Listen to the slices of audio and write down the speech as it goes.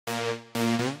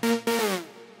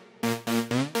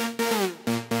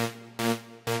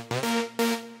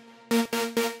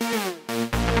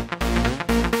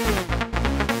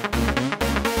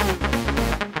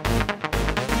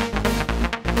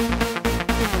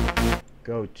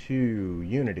go to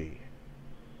Unity.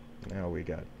 Now we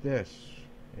got this.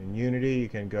 In Unity, you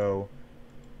can go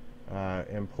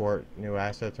import new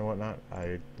assets and whatnot.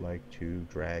 I'd like to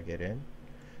drag it in.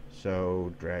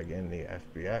 So drag in the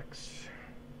FBX.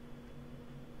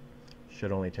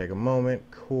 Should only take a moment.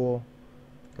 Cool.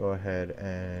 Go ahead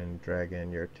and drag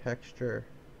in your texture.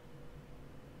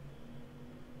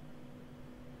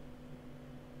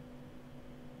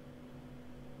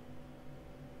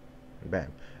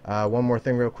 Bam. One more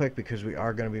thing real quick, because we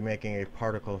are going to be making a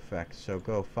particle effect. So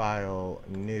go File,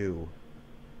 New,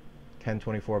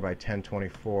 1024 by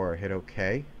 1024, hit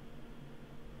OK.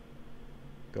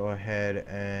 Go ahead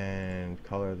and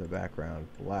color the background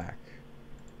black.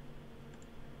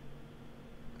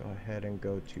 Go ahead and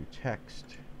go to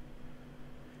text.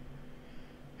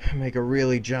 Make a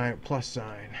really giant plus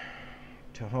sign.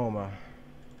 Tahoma.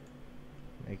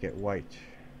 Make it white.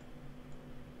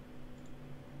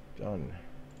 Done.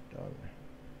 Done.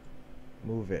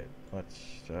 Move it. Let's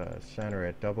center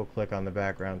it. Double click on the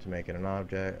background to make it an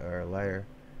object or a layer.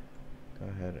 Go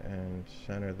ahead and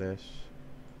center this.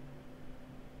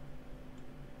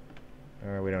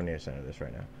 Or we don't need to center this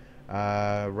right now.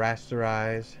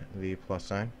 Rasterize the plus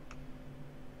sign.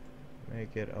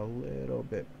 Make it a little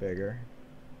bit bigger.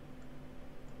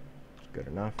 It's good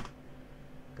enough.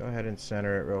 Go ahead and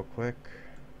center it real quick.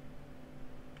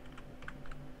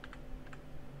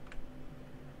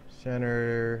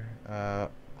 Center,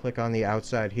 click on the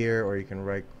outside here, or you can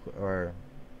right or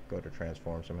go to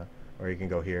transform somehow, or you can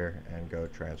go here and go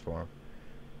transform.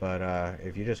 But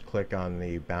if you just click on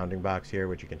the bounding box here,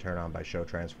 which you can turn on by show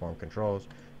transform controls,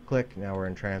 click. Now we're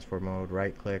in transform mode.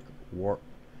 Right click, warp.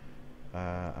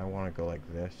 I want to go like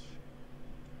this.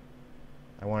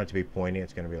 I want it to be pointy.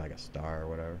 It's going to be like a star or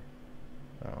whatever.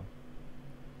 So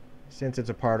since it's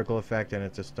a particle effect and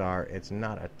it's a star, it's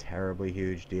not a terribly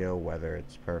huge deal whether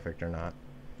it's perfect or not.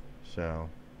 So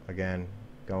again,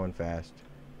 going fast,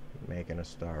 making a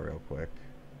star real quick.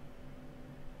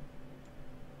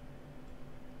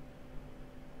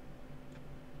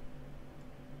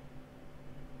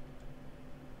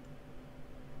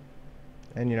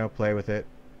 And you know, play with it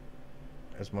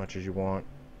as much as you want.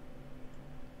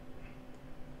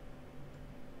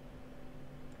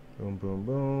 Boom, boom,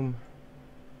 boom.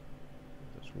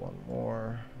 Just one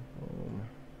more. Boom.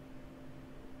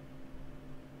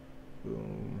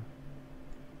 Boom.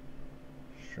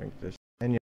 Shrink this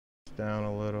and down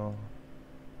a little.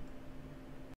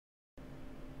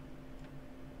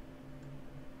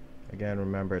 Again,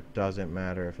 remember, it doesn't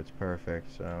matter if it's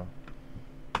perfect, so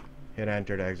hit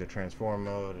enter to exit transform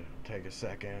mode. It'll take a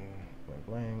second. Bling,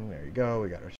 bling. There you go. We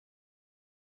got our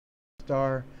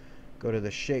star. Go to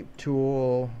the shape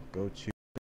tool. Go to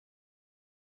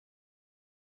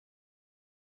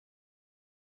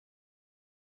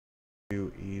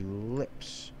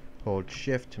ellipse. Hold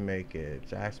shift to make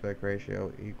its aspect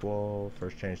ratio equal.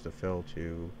 First change the fill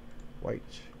to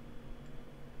white.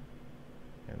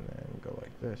 And then go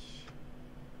like this.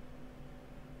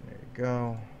 There you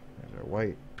go. There's our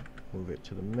white. Move it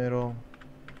to the middle.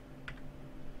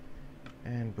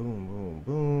 And boom, boom,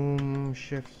 boom.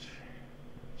 Shift.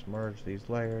 Let's merge these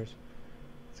layers.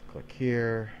 Let's click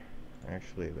here.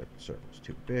 Actually, that circle's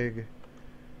too big.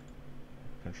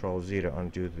 Control Z to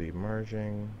undo the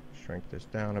merging. Shrink this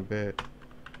down a bit.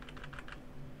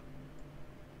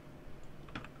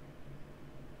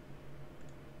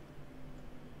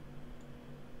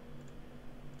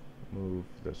 Move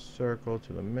the circle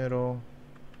to the middle.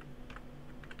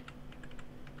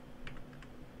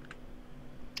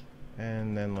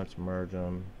 And then let's merge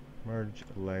them. Merge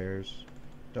layers.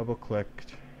 Double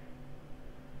clicked.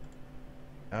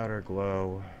 Outer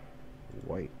glow.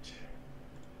 White.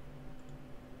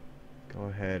 Go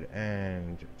ahead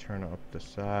and turn up the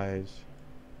size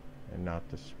and not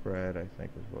the spread, I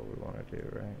think is what we want to do,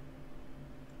 right?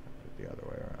 Put it the other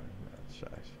way around,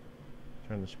 not size.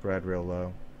 Turn the spread real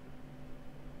low.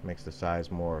 Makes the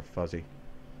size more fuzzy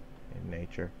in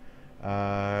nature.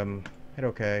 Hit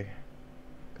OK.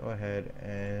 Go ahead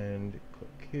and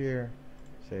click here.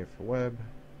 Save for web.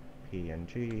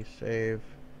 PNG. Save.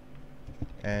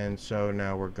 And so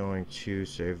now we're going to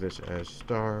save this as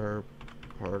star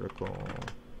particle.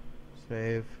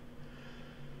 Save.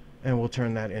 And we'll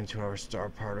turn that into our star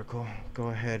particle. Go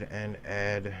ahead and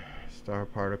add star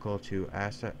particle to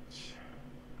assets.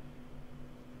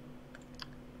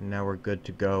 Now we're good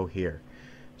to go here.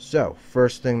 So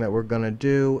first thing that we're gonna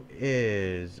do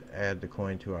is add the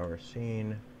coin to our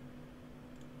scene.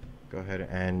 Go ahead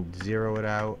and zero it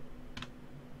out.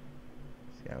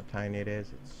 See how tiny it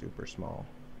is? It's super small.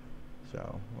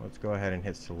 So let's go ahead and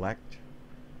hit select.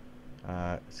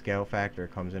 Scale factor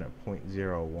comes in at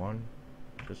 0.01.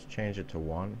 just change it to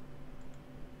 1.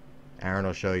 Aaron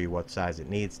will show you what size it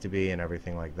needs to be and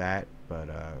everything like that, but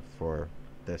for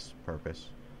this purpose,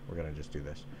 we're going to just do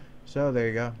this. So there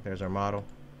you go. There's our model.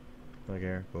 Look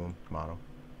here. Boom. Model.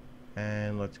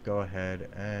 And let's go ahead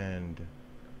and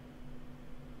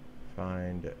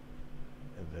find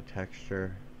the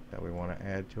texture that we want to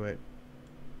add to it.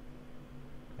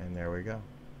 And there we go.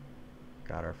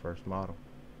 Got our first model.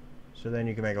 So then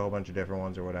you can make a whole bunch of different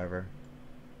ones or whatever.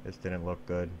 This didn't look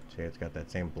good. See, it's got that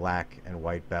same black and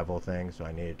white bevel thing, so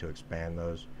I needed to expand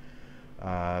those.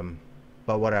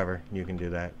 But whatever, you can do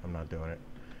that. I'm not doing it.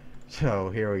 So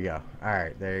here we go.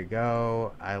 Alright, there you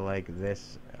go. I like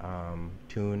this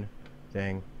tune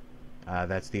thing.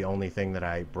 That's the only thing that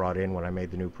I brought in when I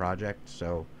made the new project.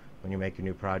 So when you make a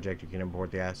new project, you can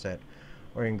import the asset,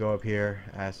 or you can go up here,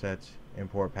 assets,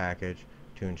 import package,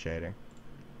 tune shading.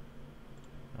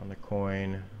 On the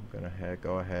coin, I'm gonna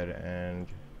go ahead and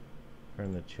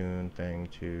turn the tune thing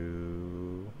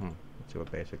to let's see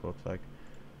what basic looks like.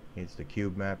 Needs the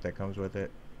cube map that comes with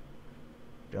it.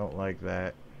 Don't like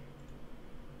that.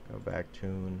 Go back,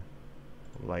 tune,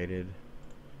 lighted.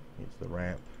 Needs the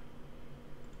ramp.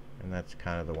 And that's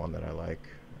kind of the one that I like.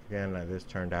 Again, this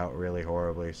turned out really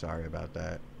horribly. Sorry about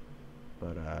that.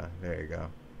 But there you go.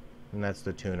 And that's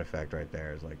the tune effect right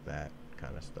there, is like that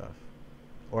kind of stuff.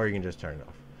 Or you can just turn it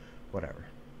off. Whatever.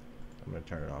 I'm going to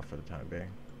turn it off for the time being.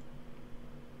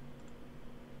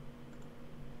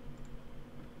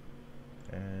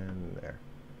 And there.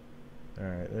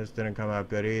 Alright, this didn't come out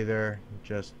good either.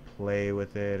 Just play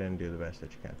with it and do the best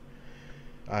that you can.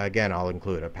 Again, I'll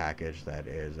include a package that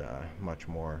is much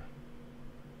more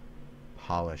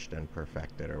polished and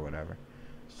perfected or whatever.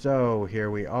 So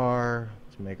here we are.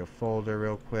 Let's make a folder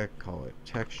real quick. Call it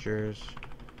textures.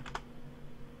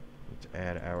 Let's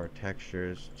add our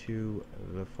textures to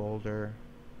the folder.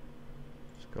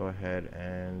 Let's go ahead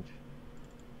and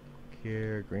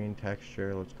here, green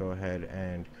texture. Let's go ahead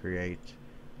and create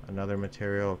another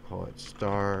material. Call it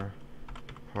star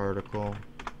particle.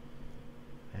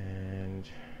 And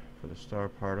for the star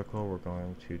particle, we're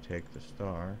going to take the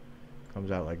star. Comes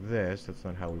out like this. That's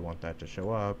not how we want that to show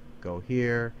up. Go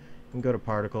here and go to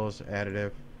particles,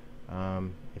 additive.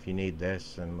 If you need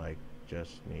this and like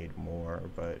just need more,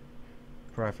 but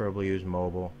preferably use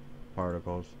mobile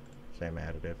particles, same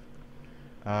additive.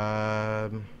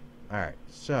 Alright,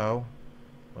 so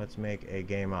let's make a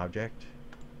game object,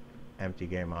 empty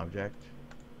game object.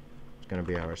 It's going to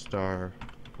be our star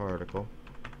particle.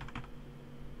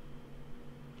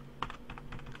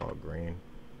 Call it green.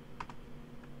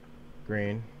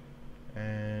 Green.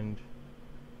 And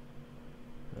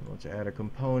then let's add a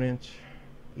component,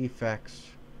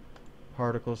 effects,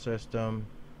 particle system,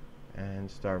 and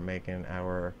start making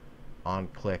our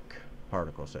on-click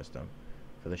particle system.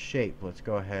 For the shape, let's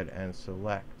go ahead and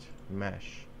select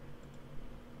mesh.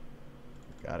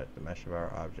 Got it, the mesh of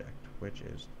our object, which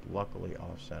is luckily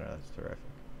off-center. That's terrific.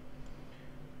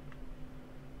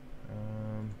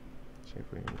 See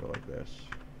if we can go like this.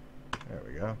 There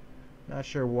we go. Not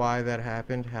sure why that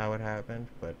happened, how it happened,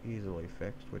 but easily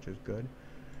fixed, which is good.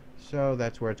 So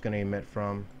that's where it's going to emit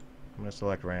from. I'm going to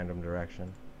select random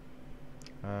direction.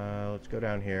 Let's go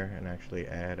down here and actually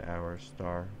add our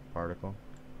star particle.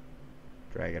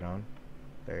 Drag it on.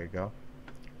 There you go.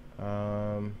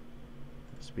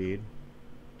 Speed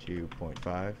to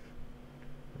 0.5.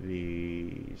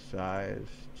 The size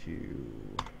to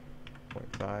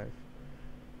 0.5.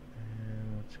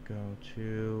 And let's go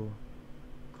to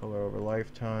color over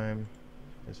lifetime.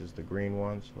 This is the green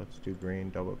one, so let's do green.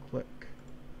 Double click.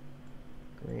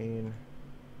 Green.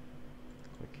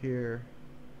 Click here.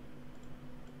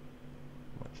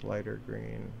 Much lighter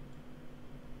green.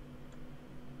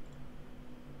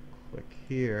 Click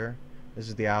here. This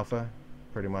is the alpha.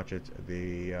 Pretty much it's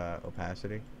the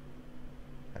opacity.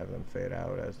 Have them fade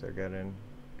out as they're getting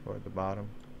toward the bottom.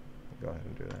 Go ahead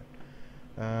and do that.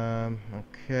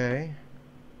 Okay.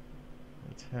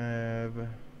 Let's have the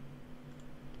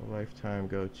lifetime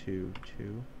go to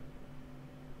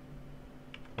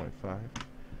 2.5.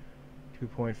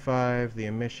 2.5. The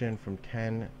emission from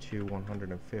 10 to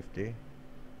 150.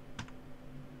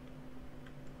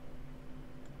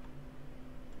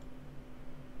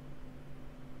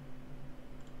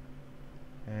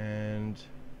 And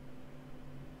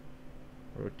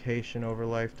rotation over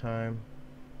lifetime,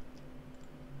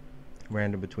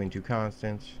 random between two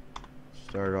constants.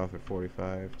 Start off at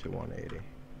 45 to 180.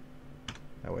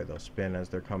 That way they'll spin as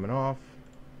they're coming off.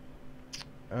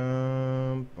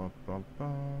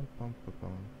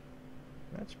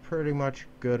 That's pretty much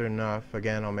good enough.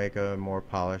 Again, I'll make a more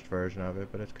polished version of it,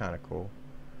 but it's kind of cool.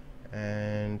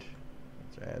 And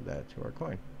let's add that to our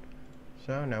coin.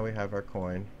 So now we have our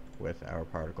coin with our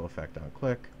particle effect on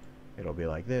click. It'll be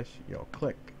like this. You'll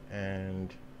click,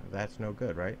 and that's no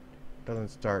good, right? Doesn't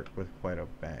start with quite a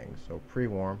bang. So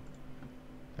pre-warm,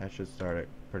 that should start it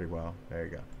pretty well. There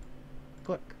you go.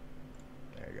 Click.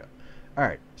 There you go.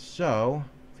 Alright, so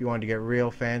if you wanted to get real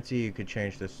fancy, you could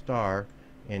change the star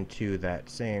into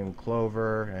that same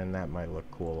clover, and that might look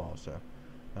cool also.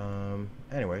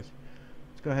 Anyways,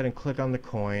 let's go ahead and click on the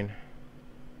coin.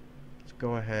 Let's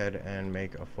go ahead and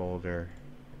make a folder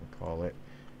and call it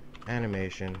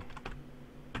animations.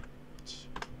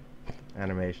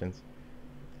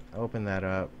 Open that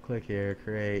up, click here,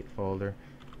 create folder,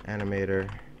 animator,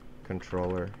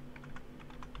 controllers,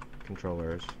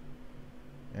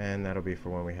 and that'll be for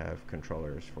when we have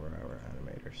controllers for our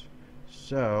animators.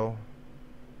 So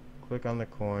click on the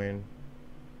coin,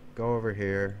 go over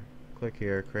here, click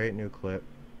here, create new clip.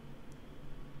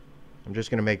 I'm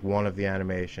just going to make one of the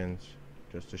animations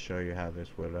just to show you how this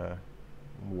would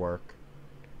work.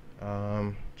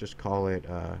 Just call it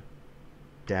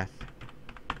death,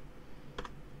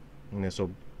 and this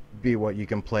will be what you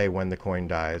can play when the coin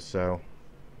dies. So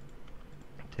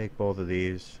take both of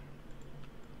these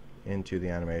into the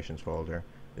animations folder.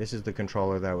 This is the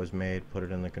controller that was made, put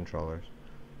it in the controllers.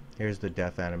 Here's the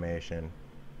death animation.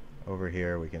 Over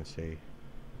here we can see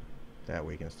that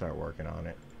we can start working on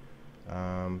it.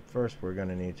 First we're going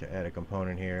to need to add a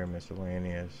component here,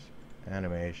 miscellaneous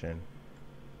animation,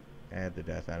 add the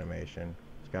death animation.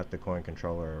 It's got the coin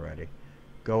controller already.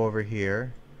 Go over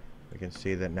here, we can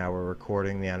see that now we're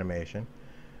recording the animation.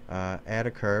 Add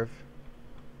a curve,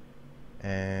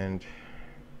 and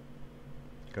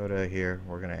go to here.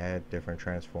 We're going to add different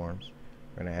transforms.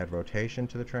 We're going to add rotation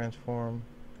to the transform,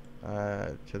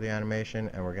 to the animation,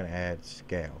 and we're going to add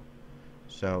scale.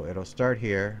 So it'll start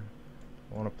here.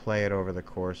 I want to play it over the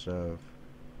course of,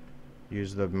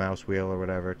 use the mouse wheel or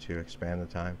whatever to expand the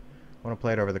time. I want to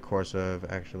play it over the course of,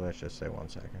 actually let's just say 1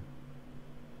 second.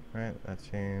 Right, that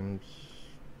seems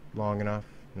long enough.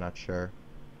 Not sure.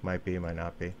 Might be, might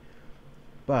not be.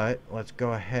 But let's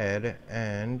go ahead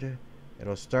and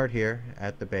it'll start here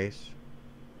at the base.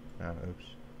 Oops.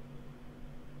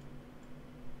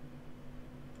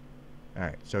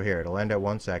 Alright, so here it'll end at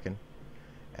 1 second,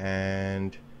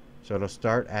 and so it'll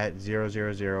start at 0,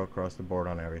 0, 0 across the board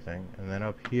on everything, and then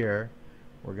up here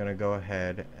we're gonna go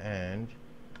ahead and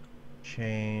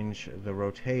change the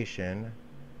rotation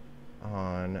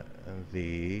on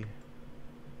the,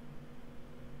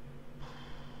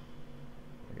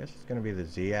 I guess it's gonna be the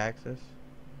Z-axis.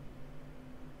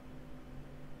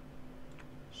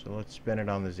 So let's spin it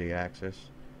on the Z-axis,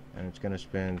 and it's gonna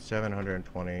spin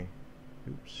 720.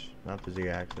 Oops, not the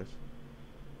Z-axis.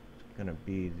 It's gonna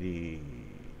be the,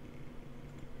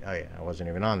 oh yeah, I wasn't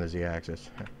even on the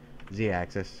Z-axis.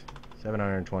 Z-axis,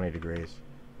 720 degrees.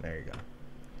 There you go.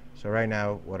 So right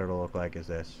now what it'll look like is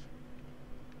this.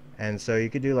 And so you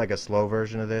could do like a slow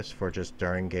version of this for just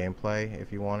during gameplay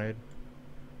if you wanted.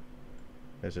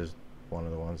 This is one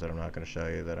of the ones that I'm not going to show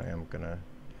you that I am going to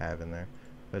have in there.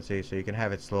 Let's see, so you can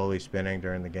have it slowly spinning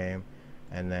during the game,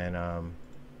 and then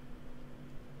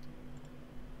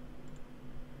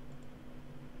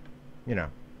you know,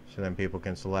 so then people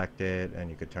can select it and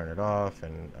you could turn it off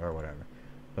and or whatever.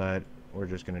 But we're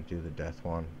just going to do the death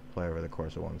one, play over the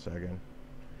course of 1 second.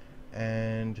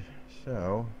 And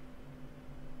so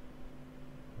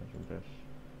this.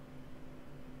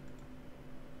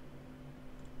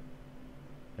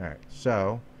 Alright,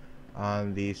 so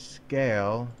on the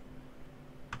scale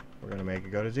we're going to make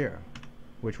it go to 0,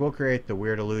 which will create the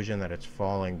weird illusion that it's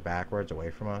falling backwards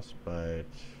away from us, but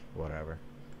whatever.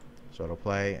 So it'll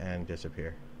play and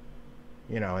disappear.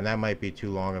 You know, and that might be too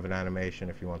long of an animation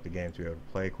if you want the game to be able to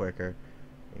play quicker.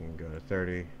 You can go to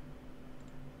 30,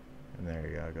 and there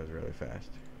you go, it goes really fast.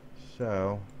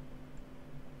 So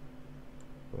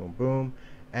boom, boom.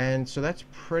 And so that's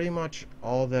pretty much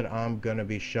all that I'm going to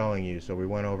be showing you. So we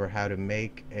went over how to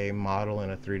make a model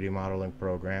in a 3D modeling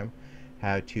program,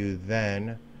 how to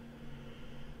then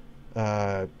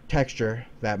texture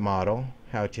that model,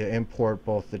 how to import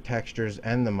both the textures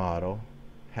and the model,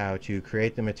 how to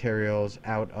create the materials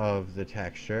out of the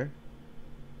texture,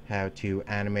 how to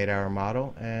animate our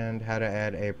model, and how to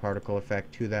add a particle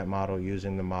effect to that model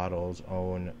using the model's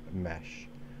own mesh.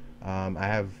 I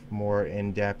have more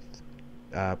in-depth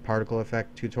particle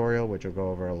effect tutorial which will go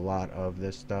over a lot of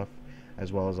this stuff,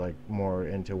 as well as like more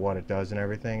into what it does and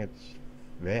everything. It's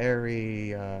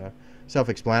very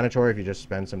self-explanatory if you just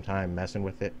spend some time messing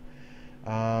with it.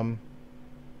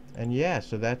 And yeah,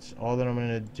 so that's all that I'm going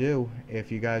to do. If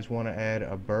you guys want to add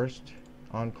a burst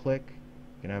on click,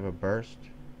 you can have a burst,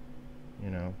 you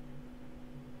know,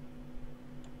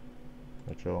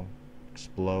 which will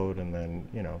explode and then,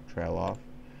 you know, trail off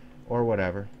or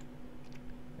whatever.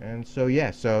 And so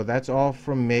yeah, so that's all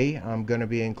from me. I'm going to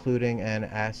be including an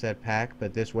asset pack,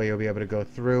 but this way you'll be able to go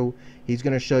through. He's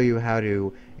going to show you how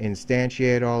to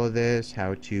instantiate all of this,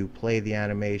 how to play the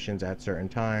animations at certain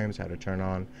times, how to turn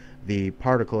on the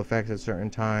particle effects at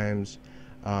certain times,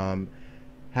 how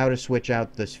to switch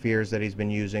out the spheres that he's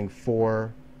been using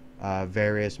for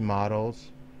various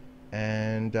models,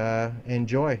 and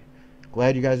enjoy.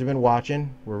 Glad you guys have been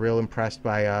watching. We're real impressed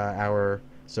by our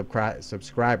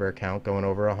subscriber count going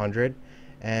over 100,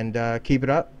 and keep it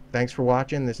up. Thanks for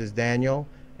watching. This is Daniel,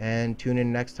 and tune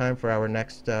in next time for our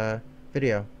next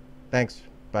video. Thanks.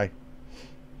 Bye.